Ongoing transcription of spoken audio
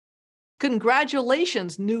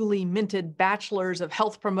Congratulations, newly minted bachelors of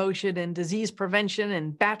health promotion and disease prevention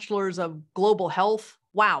and bachelors of global health.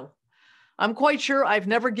 Wow. I'm quite sure I've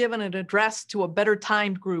never given an address to a better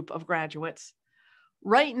timed group of graduates.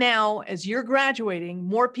 Right now, as you're graduating,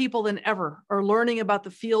 more people than ever are learning about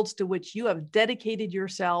the fields to which you have dedicated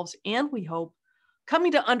yourselves and, we hope,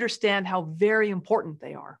 coming to understand how very important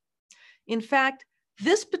they are. In fact,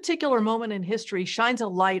 this particular moment in history shines a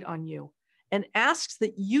light on you and asks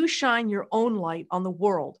that you shine your own light on the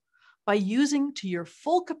world by using to your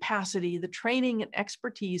full capacity the training and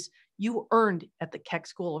expertise you earned at the Keck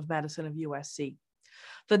School of Medicine of USC.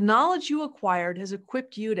 The knowledge you acquired has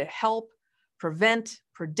equipped you to help prevent,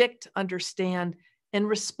 predict, understand, and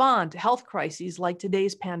respond to health crises like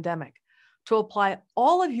today's pandemic, to apply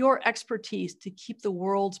all of your expertise to keep the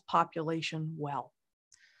world's population well.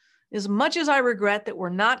 As much as I regret that we're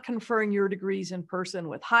not conferring your degrees in person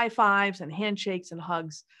with high fives and handshakes and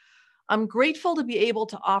hugs, I'm grateful to be able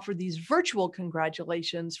to offer these virtual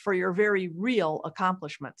congratulations for your very real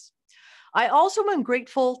accomplishments. I also am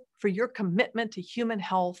grateful for your commitment to human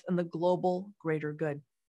health and the global greater good.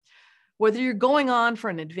 Whether you're going on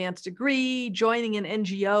for an advanced degree, joining an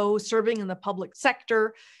NGO, serving in the public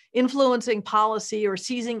sector, influencing policy, or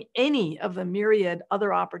seizing any of the myriad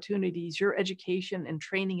other opportunities your education and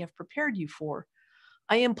training have prepared you for,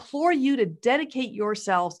 I implore you to dedicate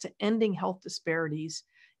yourselves to ending health disparities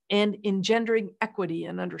and engendering equity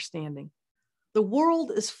and understanding. The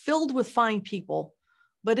world is filled with fine people,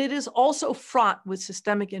 but it is also fraught with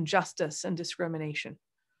systemic injustice and discrimination.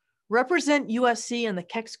 Represent USC and the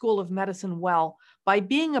Keck School of Medicine well by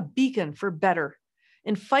being a beacon for better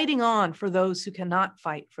and fighting on for those who cannot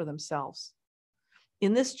fight for themselves.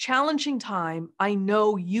 In this challenging time, I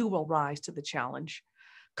know you will rise to the challenge.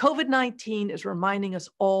 COVID-19 is reminding us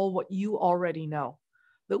all what you already know,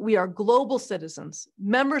 that we are global citizens,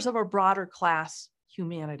 members of a broader class,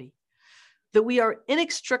 humanity, that we are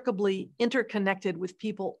inextricably interconnected with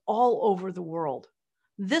people all over the world.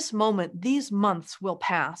 This moment, these months will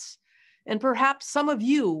pass, and perhaps some of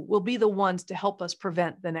you will be the ones to help us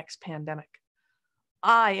prevent the next pandemic.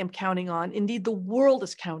 I am counting on, indeed the world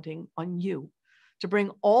is counting on you to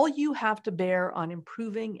bring all you have to bear on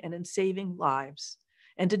improving and in saving lives,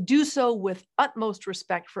 and to do so with utmost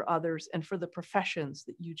respect for others and for the professions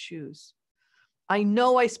that you choose. I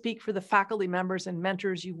know I speak for the faculty members and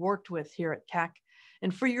mentors you worked with here at Keck,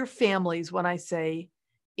 and for your families when I say,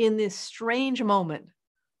 in this strange moment,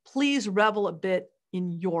 please revel a bit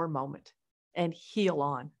in your moment and heal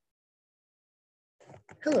on.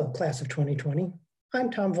 Hello, class of 2020. I'm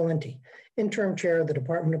Tom Valenti, interim chair of the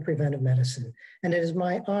Department of Preventive Medicine, and it is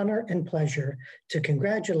my honor and pleasure to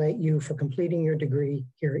congratulate you for completing your degree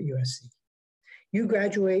here at USC. You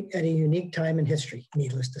graduate at a unique time in history,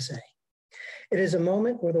 needless to say. It is a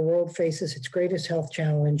moment where the world faces its greatest health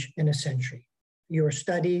challenge in a century. Your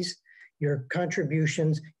studies, your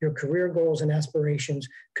contributions, your career goals and aspirations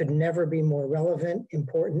could never be more relevant,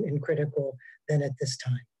 important, and critical than at this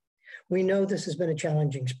time. We know this has been a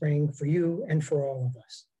challenging spring for you and for all of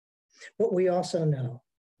us. But we also know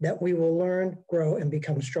that we will learn, grow, and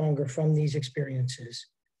become stronger from these experiences.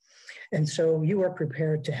 And so you are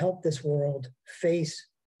prepared to help this world face,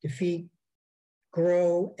 defeat,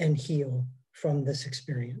 grow, and heal from this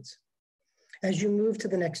experience. As you move to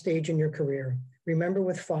the next stage in your career, remember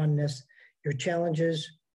with fondness your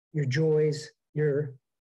challenges, your joys, your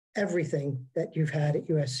everything that you've had at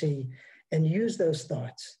USC, and use those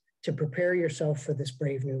thoughts to prepare yourself for this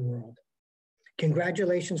brave new world.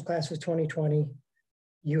 Congratulations, class of 2020.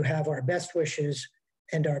 You have our best wishes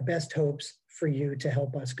and our best hopes for you to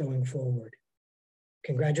help us going forward.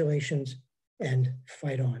 Congratulations and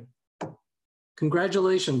fight on.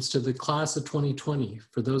 Congratulations to the class of 2020.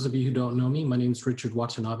 For those of you who don't know me, my name is Richard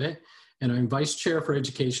Watanabe, and I'm Vice Chair for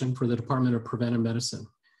Education for the Department of Preventive Medicine.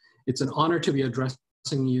 It's an honor to be addressing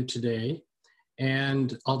you today.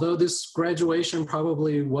 And although this graduation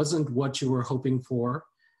probably wasn't what you were hoping for,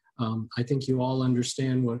 I think you all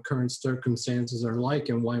understand what current circumstances are like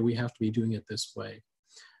and why we have to be doing it this way.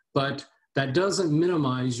 But that doesn't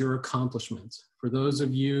minimize your accomplishments. For those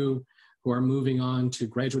of you who are moving on to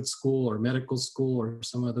graduate school or medical school or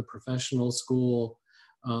some other professional school,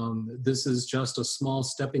 this is just a small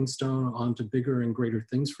stepping stone onto bigger and greater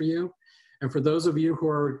things for you. And for those of you who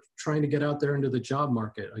are trying to get out there into the job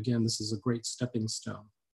market, again, this is a great stepping stone.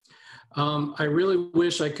 I really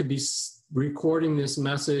wish I could be recording this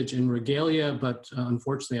message in regalia, but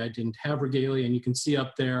unfortunately I didn't have regalia. And you can see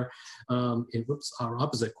up there, whoops, our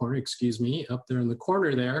opposite corner, excuse me, up there in the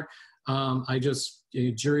corner there, I just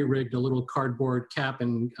jury-rigged a little cardboard cap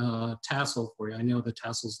and tassel for you. I know the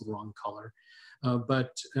tassel's the wrong color.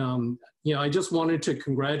 I just wanted to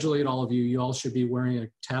congratulate all of you. You all should be wearing a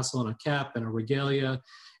tassel and a cap and a regalia,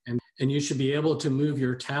 and you should be able to move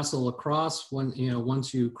your tassel across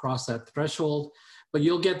once you cross that threshold. But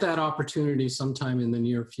you'll get that opportunity sometime in the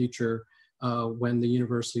near future when the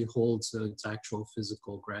university holds its actual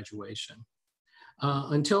physical graduation.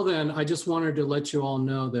 Until then, I just wanted to let you all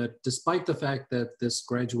know that despite the fact that this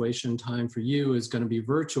graduation time for you is going to be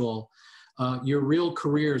virtual, your real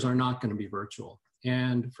careers are not going to be virtual.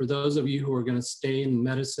 And for those of you who are going to stay in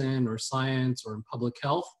medicine or science or in public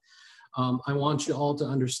health, I want you all to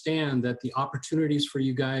understand that the opportunities for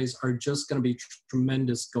you guys are just going to be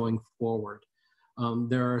tremendous going forward.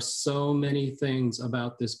 There are so many things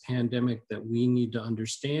about this pandemic that we need to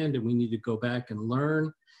understand and we need to go back and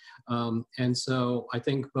learn. And so I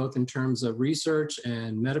think both in terms of research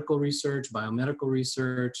and medical research, biomedical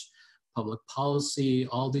research, public policy,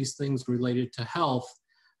 all these things related to health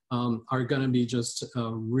are going to be just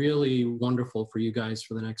really wonderful for you guys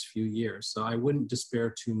for the next few years. So I wouldn't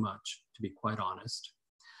despair too much, to be quite honest.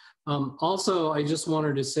 Also, I just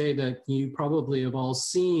wanted to say that you probably have all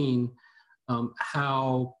seen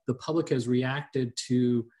how the public has reacted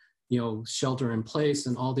to shelter in place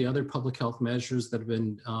and all the other public health measures that have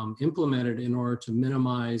been implemented in order to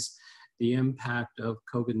minimize the impact of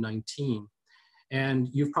COVID-19. And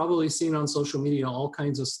you've probably seen on social media all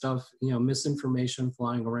kinds of stuff, misinformation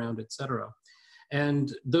flying around, et cetera.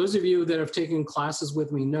 And those of you that have taken classes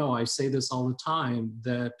with me know, I say this all the time,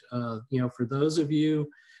 that for those of you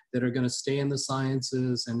that are going to stay in the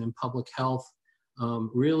sciences and in public health,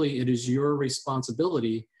 really it is your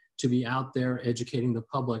responsibility to be out there educating the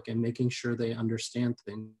public and making sure they understand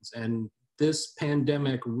things. And this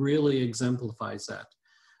pandemic really exemplifies that.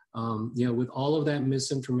 With all of that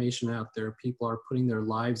misinformation out there, people are putting their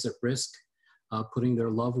lives at risk, putting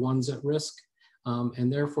their loved ones at risk.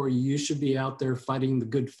 And therefore you should be out there fighting the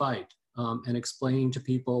good fight and explaining to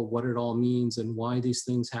people what it all means and why these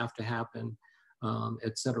things have to happen,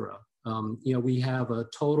 et cetera. We have a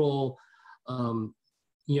total,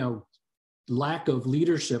 lack of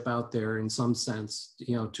leadership out there in some sense,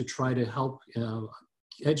 to try to help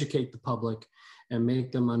educate the public and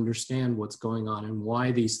make them understand what's going on and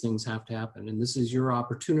why these things have to happen. And this is your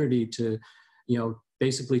opportunity to,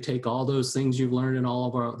 basically take all those things you've learned in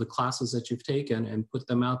all of the classes that you've taken and put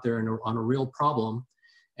them out there on a real problem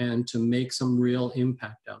and to make some real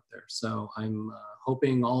impact out there. So I'm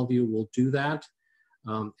hoping all of you will do that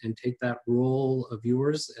and take that role of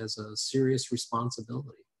yours as a serious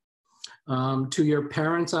responsibility. To your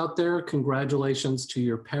parents out there, congratulations to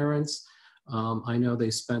your parents. I know they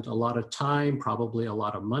spent a lot of time, probably a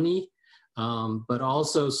lot of money, but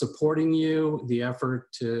also supporting you. The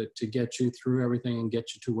effort to get you through everything and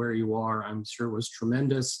get you to where you are, I'm sure was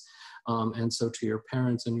tremendous. And so to your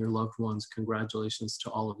parents and your loved ones, congratulations to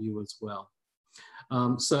all of you as well.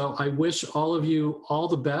 So I wish all of you all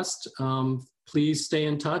the best. Please stay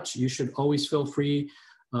in touch. You should always feel free,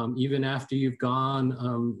 even after you've gone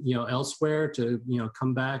elsewhere, to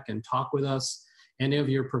come back and talk with us. Any of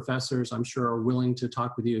your professors, I'm sure, are willing to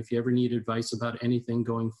talk with you if you ever need advice about anything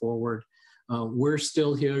going forward. We're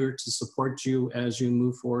still here to support you as you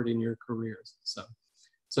move forward in your careers.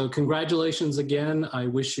 So congratulations again. I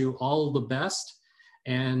wish you all the best,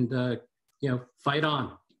 and fight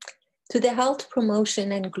on. To the health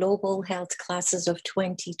promotion and global health classes of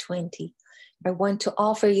 2020, I want to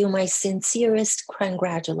offer you my sincerest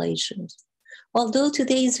congratulations. Although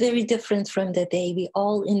today is very different from the day we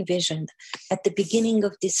all envisioned at the beginning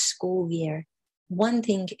of this school year, one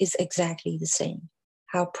thing is exactly the same: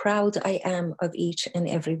 how proud I am of each and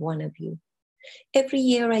every one of you. Every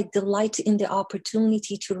year I delight in the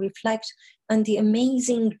opportunity to reflect on the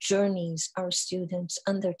amazing journeys our students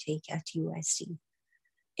undertake at USC,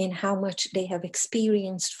 and how much they have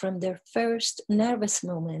experienced from their first nervous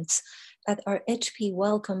moments at our HP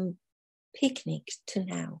Welcome picnic to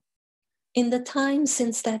now. In the time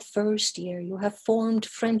since that first year, you have formed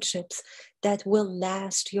friendships that will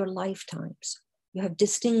last your lifetimes. You have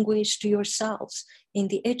distinguished yourselves in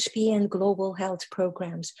the HP and global health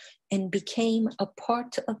programs and became a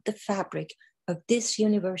part of the fabric of this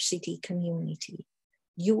university community.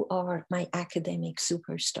 You are my academic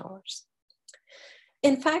superstars.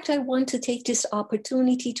 In fact, I want to take this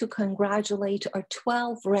opportunity to congratulate our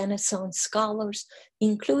 12 Renaissance Scholars,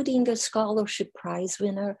 including a Scholarship Prize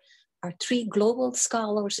winner, our 3 Global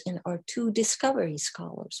Scholars, and our 2 Discovery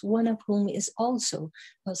Scholars, one of whom is also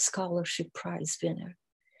a Scholarship Prize winner.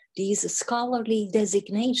 These scholarly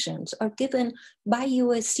designations are given by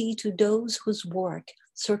USC to those whose work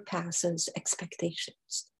surpasses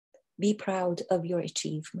expectations. Be proud of your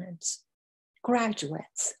achievements.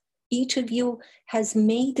 Graduates, Each of you has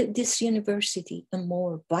made this university a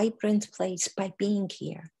more vibrant place by being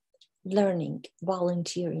here, learning,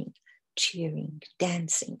 volunteering, cheering,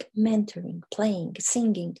 dancing, mentoring, playing,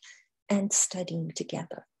 singing, and studying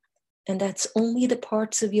together. And that's only the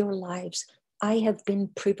parts of your lives I have been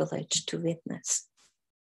privileged to witness.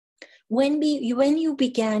 When you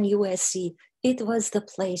began USC, it was the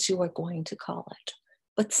place you were going to college.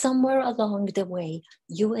 But somewhere along the way,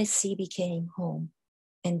 USC became home.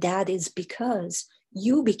 And that is because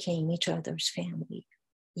you became each other's family.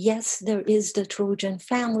 Yes, there is the Trojan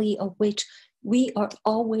family of which we are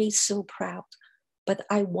always so proud. But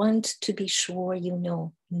I want to be sure you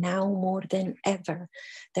know, now more than ever,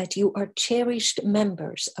 that you are cherished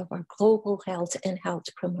members of our global health and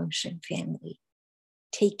health promotion family.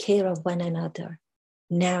 Take care of one another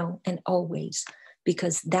now and always,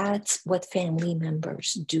 because that's what family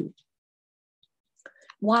members do.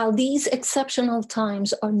 While these exceptional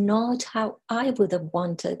times are not how I would have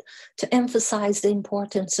wanted to emphasize the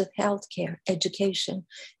importance of healthcare, education,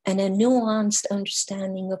 and a nuanced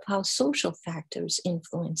understanding of how social factors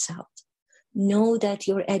influence health, know that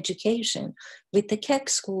your education with the Keck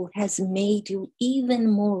School has made you even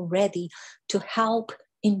more ready to help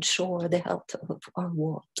ensure the health of our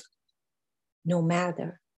world. No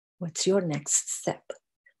matter what's your next step,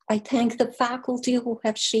 I thank the faculty who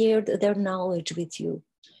have shared their knowledge with you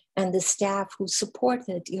and the staff who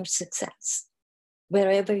supported your success.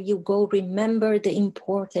 Wherever you go, remember the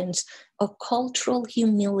importance of cultural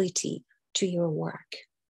humility to your work.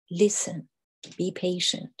 Listen, be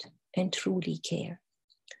patient, and truly care.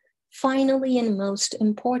 Finally, and most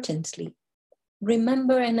importantly,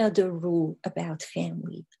 remember another rule about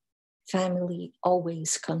family. Family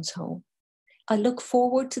always comes home. I look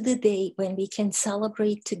forward to the day when we can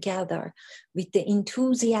celebrate together with the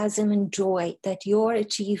enthusiasm and joy that your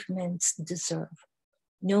achievements deserve.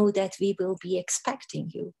 Know that we will be expecting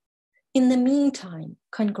you. In the meantime,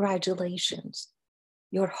 congratulations.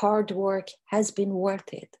 Your hard work has been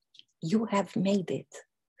worth it. You have made it.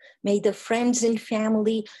 May the friends and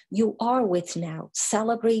family you are with now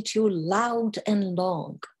celebrate you loud and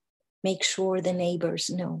long. Make sure the neighbors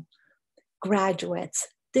know. Graduates,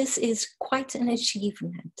 this is quite an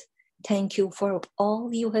achievement. Thank you for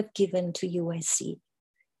all you have given to USC.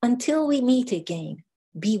 Until we meet again,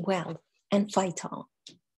 be well and fight on.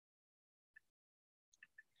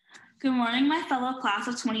 Good morning, my fellow class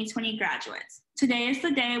of 2020 graduates. Today is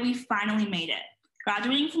the day we finally made it.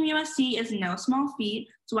 Graduating from USC is no small feat,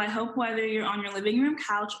 so I hope whether you're on your living room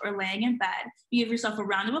couch or laying in bed, you give yourself a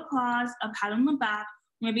round of applause, a pat on the back,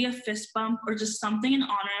 maybe a fist bump, or just something in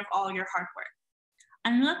honor of all your hard work. I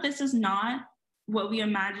know that this is not what we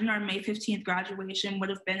imagined our May 15th graduation would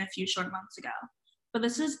have been a few short months ago, but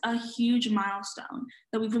this is a huge milestone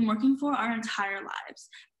that we've been working for our entire lives,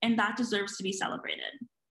 and that deserves to be celebrated.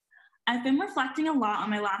 I've been reflecting a lot on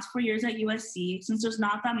my last 4 years at USC since there's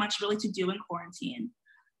not that much really to do in quarantine.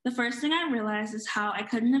 The first thing I realized is how I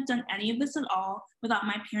couldn't have done any of this at all without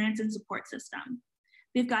my parents and support system.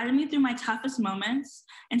 They've guided me through my toughest moments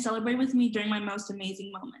and celebrated with me during my most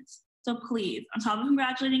amazing moments. So please, on top of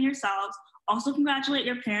congratulating yourselves, also congratulate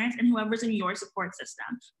your parents and whoever's in your support system,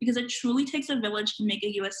 because it truly takes a village to make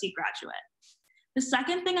a USC graduate. The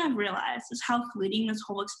second thing I've realized is how fleeting this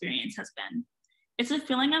whole experience has been. It's a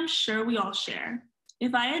feeling I'm sure we all share.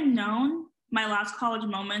 If I had known my last college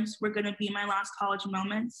moments were gonna be my last college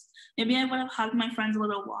moments, maybe I would have hugged my friends a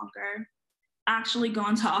little longer, actually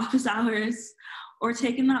gone to office hours, or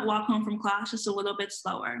taken that walk home from class just a little bit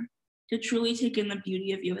slower to truly take in the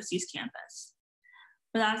beauty of USC's campus.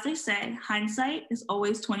 But as they say, hindsight is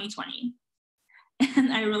always 20/20.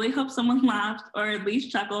 And I really hope someone laughed or at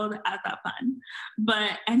least chuckled at that pun.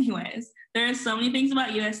 But anyways, there are so many things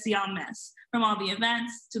about USC I'll miss, from all the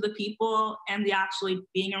events to the people and the actually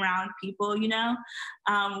being around people, you know.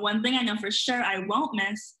 One thing I know for sure I won't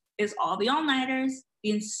miss is all the all-nighters,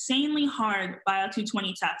 the insanely hard Bio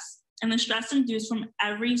 220 tests, and the stress induced from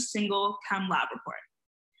every single chem lab report.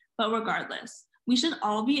 But regardless, we should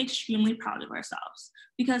all be extremely proud of ourselves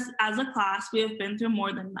because as a class, we have been through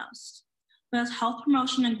more than most. But as health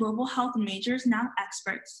promotion and global health majors, now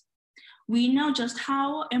experts, we know just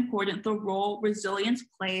how important the role resilience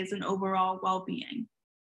plays in overall well-being.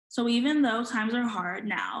 So even though times are hard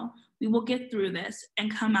now, we will get through this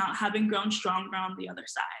and come out having grown stronger on the other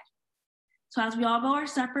side. So as we all go our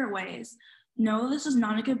separate ways, know this is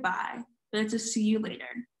not a goodbye, but it's a see you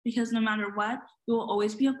later, because no matter what, we will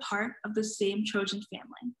always be a part of the same Trojan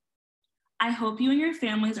family. I hope you and your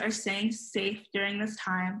families are staying safe during this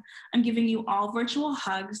time. I'm giving you all virtual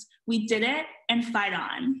hugs. We did it, and fight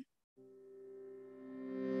on.